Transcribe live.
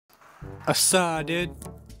I saw, dude.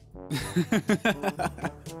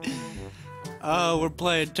 Oh, we're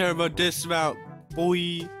playing Turbo Dismount,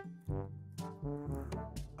 boy.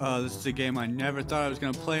 This is a game I never thought I was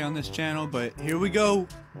gonna play on this channel, but here we go.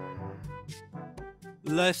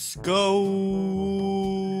 Let's go.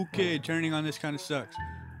 Okay, turning on this kind of sucks.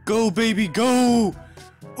 Go, baby, go.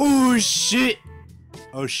 Oh, shit.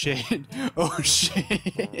 Oh, shit. Oh,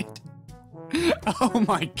 shit. Oh,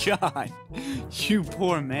 my God. You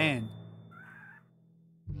poor man.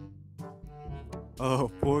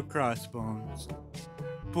 Oh, poor crossbones.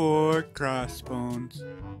 Poor crossbones.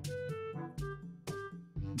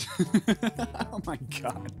 Oh my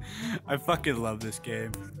god. I fucking love this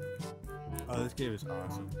game. Oh, this game is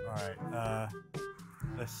awesome. Alright,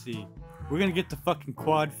 let's see. We're gonna get the fucking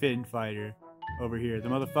quad fin fighter over here. The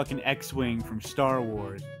motherfucking X-Wing from Star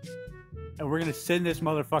Wars. And we're gonna send this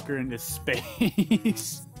motherfucker into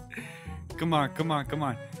space. Come on, come on, come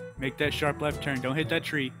on. Make that sharp left turn. Don't hit that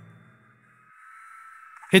tree.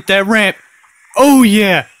 Hit that ramp. Oh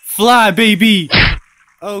yeah! Fly, baby!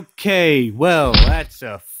 Okay, well, that's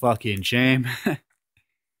a fucking shame.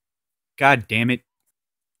 God damn it.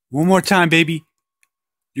 One more time, baby.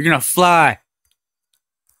 You're gonna fly.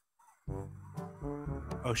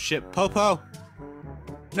 Oh shit, Popo.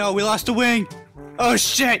 No, we lost a wing. Oh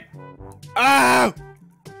shit. Oh!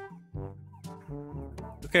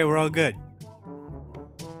 Okay, we're all good.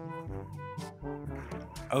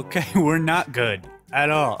 Okay, we're not good at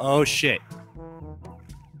all. Oh shit.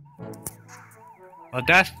 Well,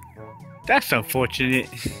 that's unfortunate.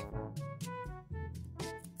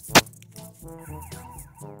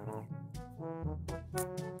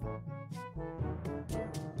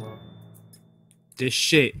 This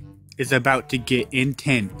shit is about to get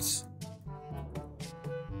intense.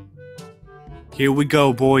 Here we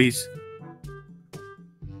go, boys.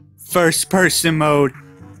 First person mode.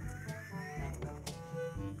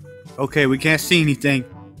 Okay, we can't see anything.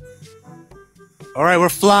 Alright, we're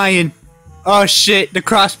flying. Oh shit, the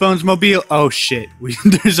Crossbones mobile. Oh shit,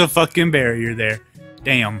 there's a fucking barrier there.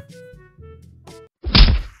 Damn.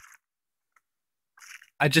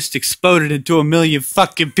 I just exploded into a million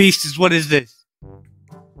fucking pieces. What is this?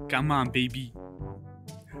 Come on, baby.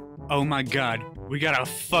 Oh my god, we got a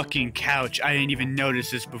fucking couch. I didn't even notice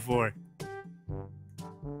this before.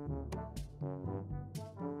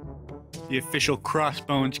 The official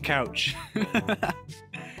Crossbones couch.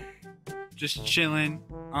 Just chilling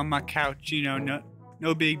on my couch, you know,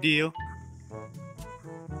 no big deal.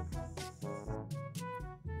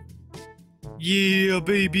 Yeah,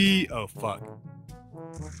 baby. Oh, fuck.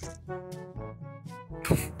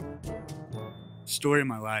 Story of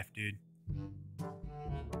my life, dude.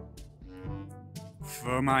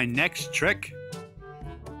 For my next trick,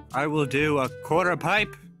 I will do a quarter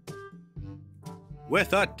pipe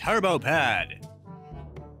with a turbo pad.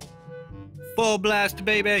 Full blast,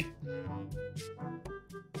 baby.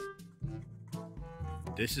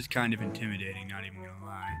 This is kind of intimidating, not even gonna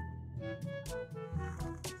lie.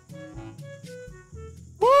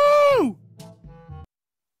 Woo!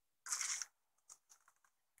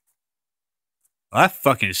 Well, that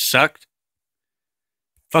fucking sucked.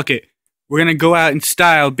 Fuck it. We're gonna go out in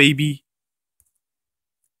style, baby.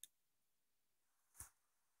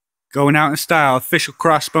 Going out in style. Official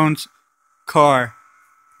Crossbones car.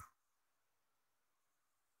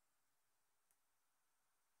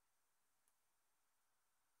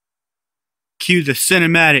 Cue the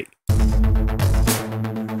cinematic.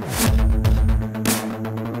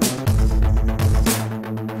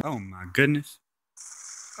 Oh my goodness.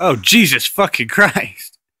 Oh Jesus fucking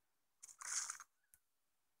Christ.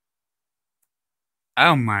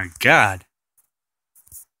 Oh my god.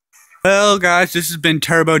 Well guys, this has been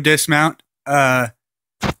Turbo Dismount. I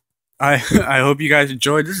hope you guys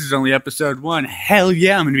enjoyed. This is only episode 1. Hell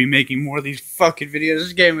yeah, I'm gonna be making more of these fucking videos.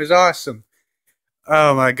 This game is awesome.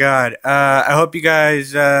 Oh my god. I hope you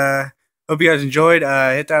guys enjoyed.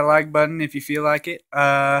 Hit that like button if you feel like it.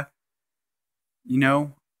 Yeah.